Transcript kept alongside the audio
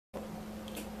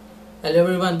Hello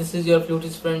everyone, this is your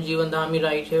flutist friend Jeevan Dhami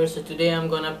right here. So today I'm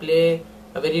gonna play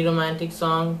a very romantic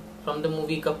song from the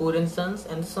movie Kapoor and Sons,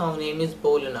 and the song name is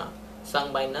Bolna,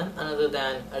 sung by none other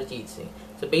than Arjit Singh.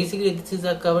 So basically this is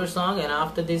a cover song, and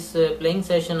after this playing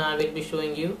session I will be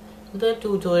showing you the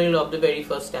tutorial of the very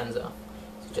first stanza.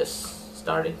 So just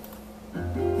start it.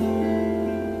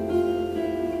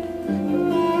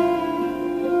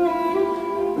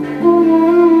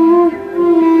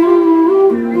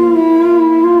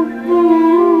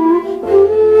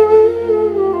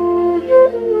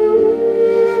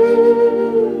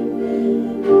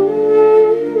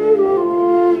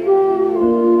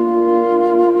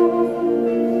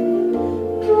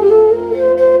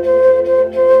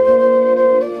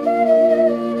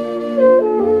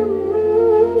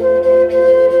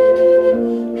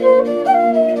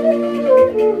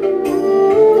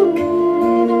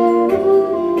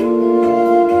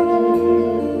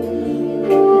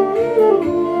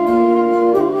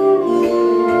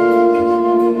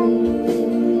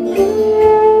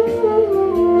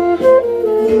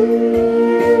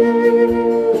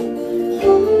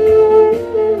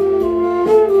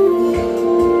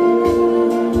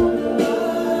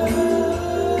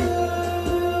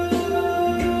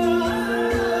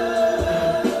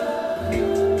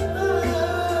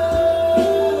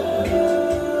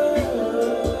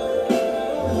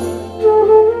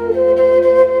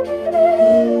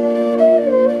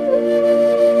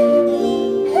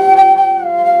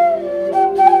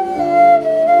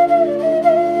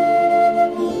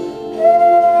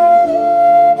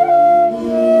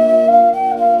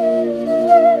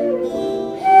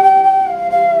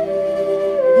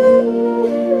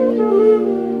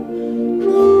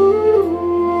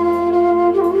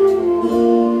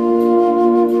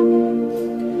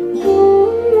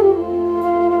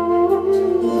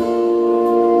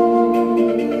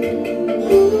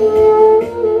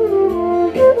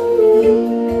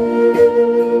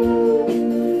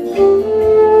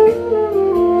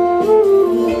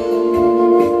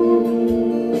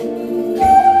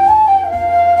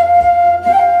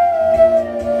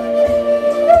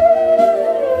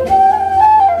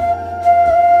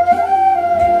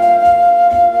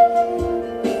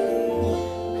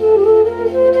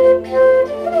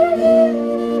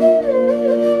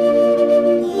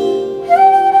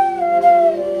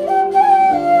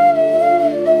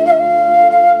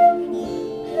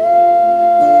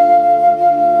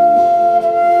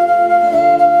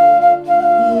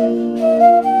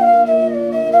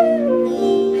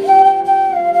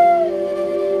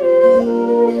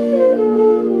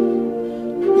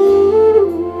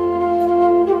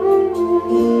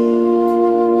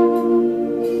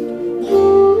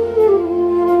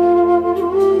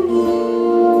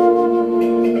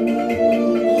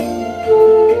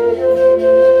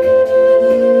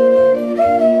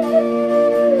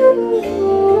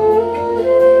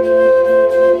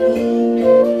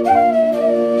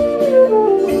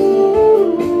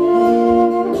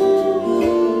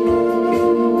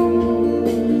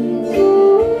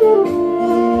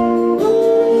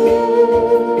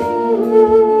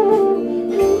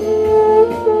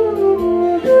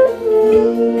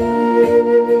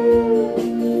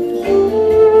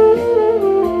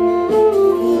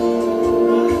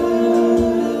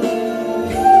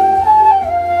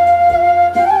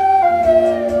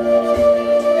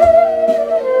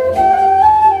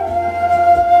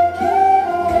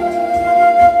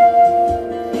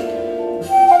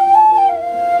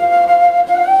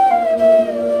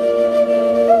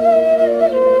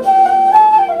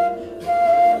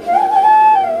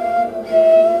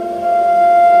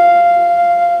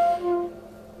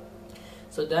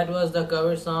 So that was the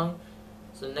cover song.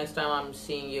 So next time I'm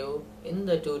seeing you in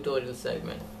the tutorial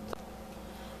segment.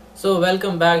 So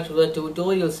welcome back to the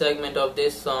tutorial segment of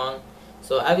this song.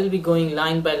 So I will be going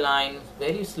line by line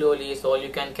very slowly so you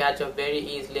can catch up very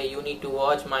easily. You need to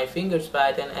watch my fingers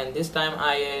pattern, and this time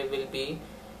I will be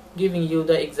giving you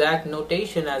the exact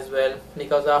notation as well,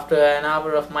 because after an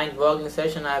hour of mind boggling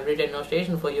session I have written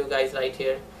notation for you guys right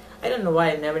here. I don't know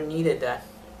why I never needed that.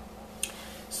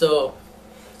 So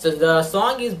the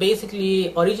song is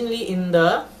basically originally in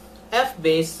the F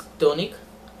bass tonic.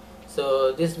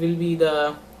 So this will be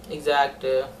the exact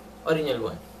original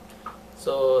one.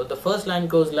 So the first line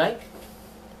goes like,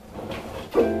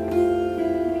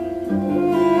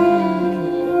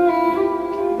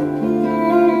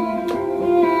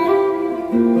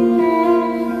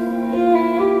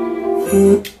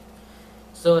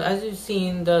 so as you've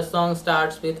seen, the song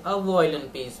starts with a violin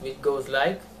piece which goes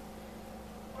like,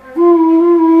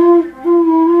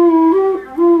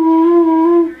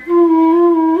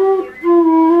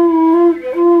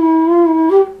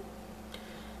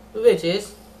 which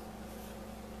is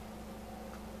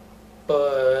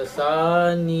pa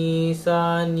sa ni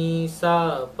sa ni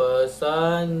sa pa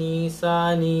sa ni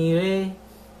re.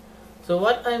 So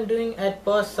what I'm doing at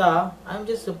pa sa, I'm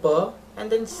just a pa and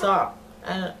then sa,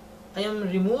 and I am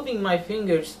removing my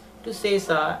fingers to say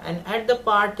sa, and at the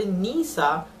part ni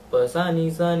sa, pa sa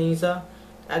ni sa ni sa,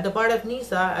 at the part of ni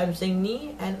sa I'm saying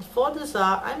ni, and for the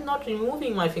sa I'm not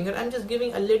removing my finger, I'm just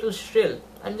giving a little shrill.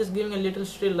 I'm just giving a little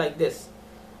shrill like this.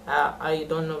 I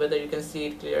don't know whether you can see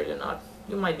it clearly or not.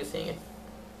 You might be seeing it,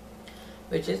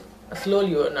 which is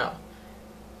slowly now.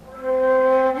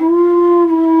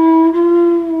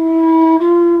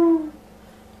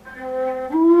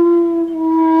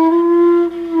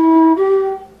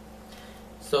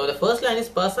 So the first line is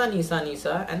pa sa ni sa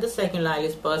and the second line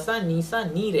is pa sa ni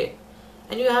re,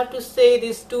 and you have to say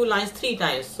these two lines 3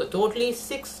 times, so totally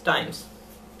 6 times.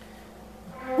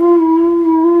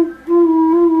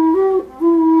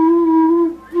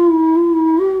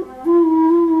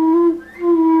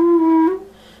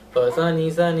 Pa sa ni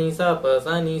sa pa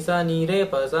sa ni re,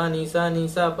 pa sa ni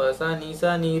pa sa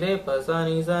ni re, pa sa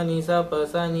pa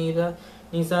sa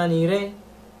ni re.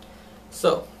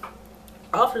 So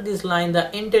after this line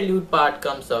the interlude part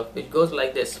comes up, which goes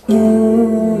like this.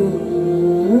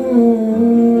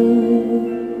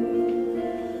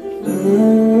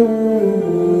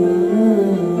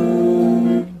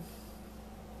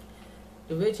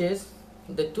 Which is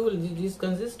these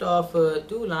consist of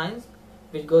 2 lines,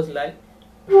 which goes like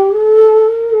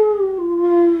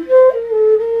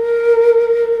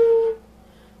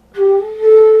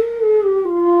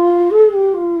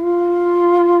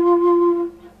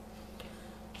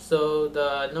so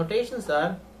the notations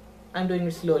are, I'm doing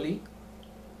it slowly.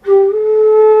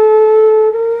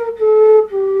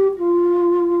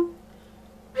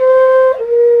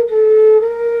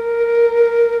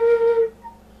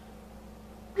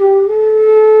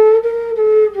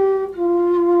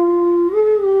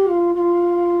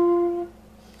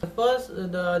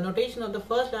 The notation of the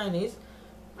first line is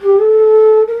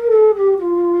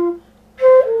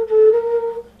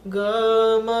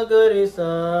ga ma ga re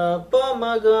sa pa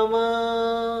ma ga ma.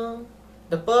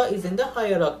 The pa is in the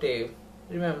higher octave,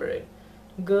 remember it.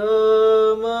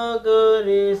 Ga ma ga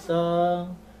re sa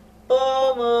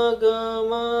pa ma ga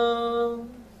ma.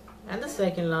 And the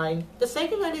second line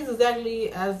is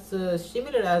exactly as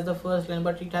similar as the first line,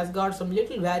 but it has got some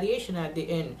little variation at the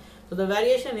end. So the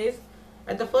variation is,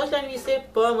 at the first line we say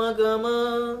pa ma ga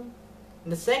ma. In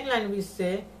the second line we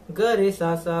say ga re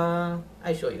sa sa.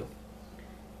 I show you.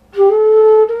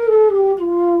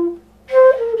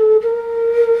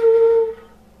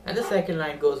 And the second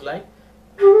line goes like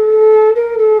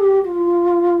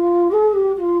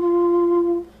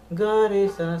ga re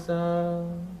sa sa.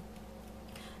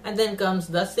 And then comes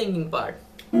the singing part.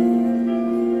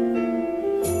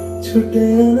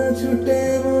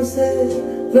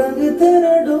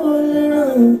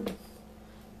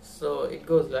 So it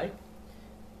goes like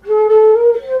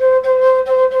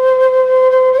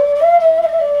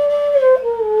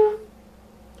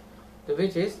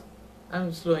which is,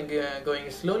 I'm going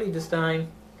slowly this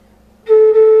time.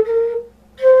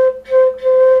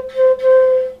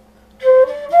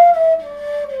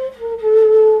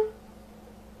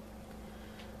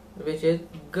 Which is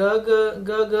ga ga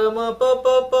ga ga ma pa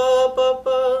pa pa pa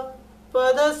pa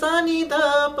pa da sa ni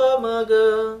da pa ma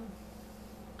ga.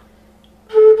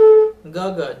 Ga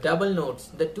ga, double notes,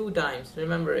 the 2 times,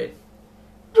 remember it.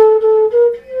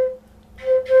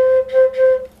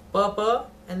 Pa pa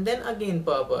and then again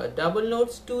pa pa, double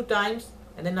notes 2 times,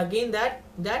 and then again that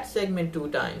segment 2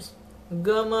 times.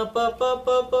 Ga ma pa pa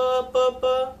pa pa pa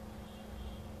pa.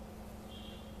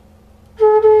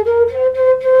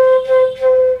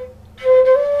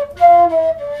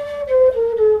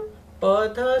 Pa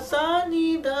dha sa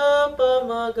ni dha pa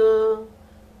ma ga.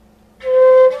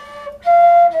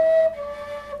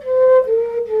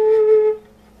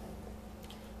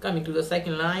 Coming to the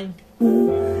second line.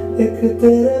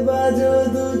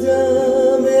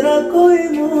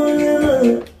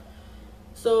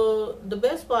 So the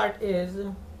best part is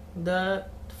the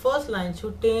first line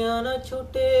chute ana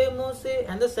chute muh se,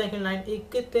 and the second line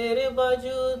ek tere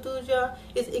baju tuja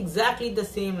is exactly the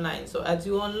same line. So as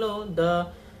you all know,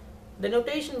 the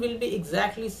notation will be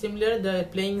exactly similar, the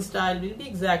playing style will be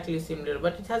exactly similar,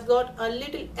 but it has got a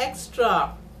little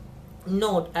extra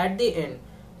note at the end.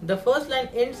 The first line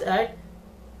ends at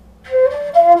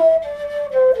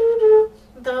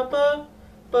dha pa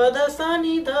pa dha sa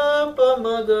ni dha pa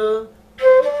ma ga,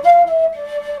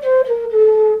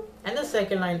 and the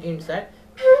second line ends at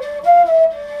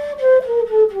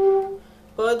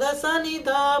pa dha sa ni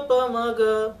dha pa ma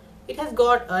ga. it has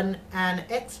got an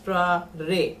extra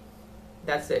re.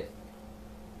 That's it.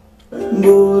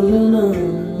 Bolna,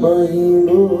 mahi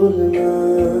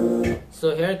bolna.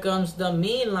 So here comes the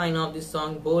main line of this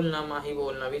song, Bolna Mahi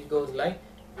Bolna, which goes like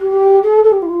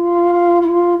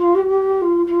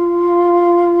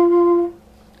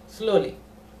slowly.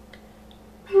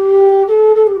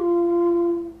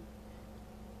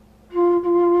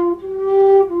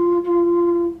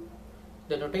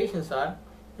 The notations are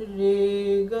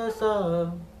re ga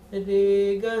sa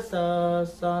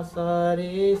sa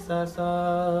re sa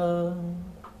sa.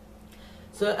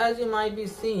 So as you might be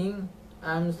seeing,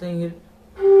 I'm saying it.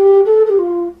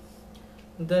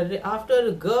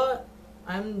 After ga,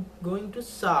 I'm going to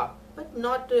sa, but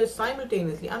not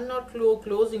simultaneously. I'm not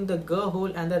closing the ga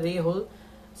hole and the re hole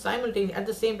simultaneously at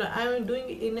the same time. I'm doing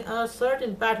it in a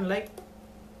certain pattern, like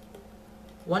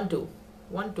 1 2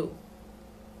 1 2,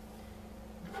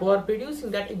 for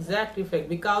producing that exact effect.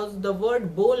 Because the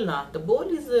word bolna, the bol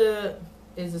is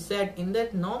said in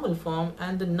that normal form,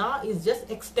 and the na is just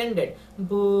extended,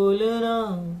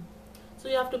 bolna. So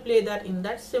you have to play that in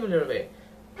that similar way.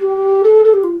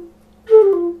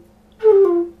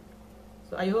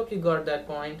 So I hope you got that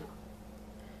point.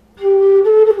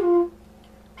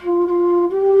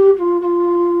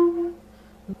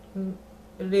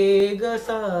 Re ga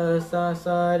sa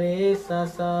re sa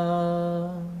sa.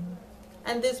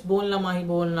 And this bolna mahi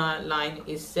bolna line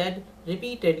is said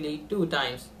repeatedly 2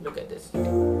 times. Look at this.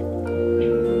 Bolna,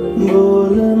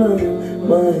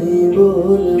 mahi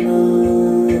bolna.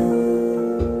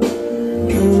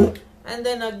 And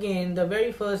then again, the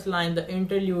very first line, the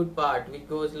interlude part, which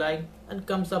goes like, and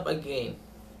comes up again.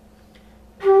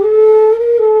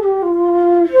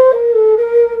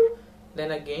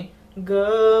 Then again,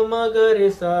 ga ma ga re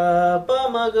sa pa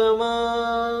ma ga ma.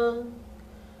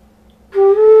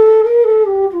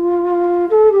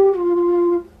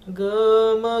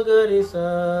 Ga ma ga re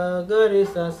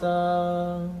sa sa.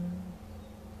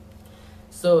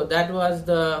 So that was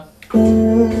the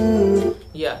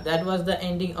that was the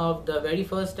ending of the very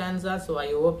first stanza. So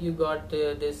I hope you got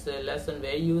this lesson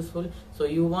very useful. So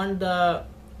you want the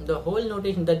whole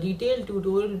notation, the detailed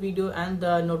tutorial video and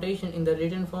the notation in the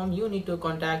written form, you need to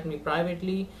contact me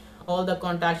privately. All the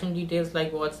contact details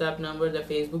like WhatsApp number, the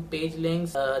Facebook page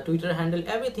links, Twitter handle,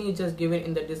 everything is just given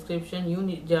in the description.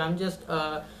 I'm just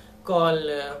call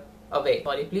away.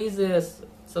 Sorry, please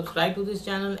subscribe to this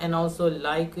channel and also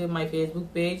like my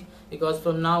Facebook page, because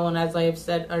from now on, as I have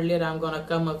said earlier, I'm gonna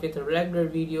come up with regular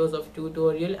videos of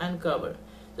tutorial and cover.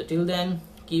 So till then,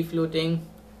 keep floating.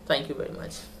 Thank you very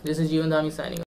much. This is Jeevan Dhami signing off.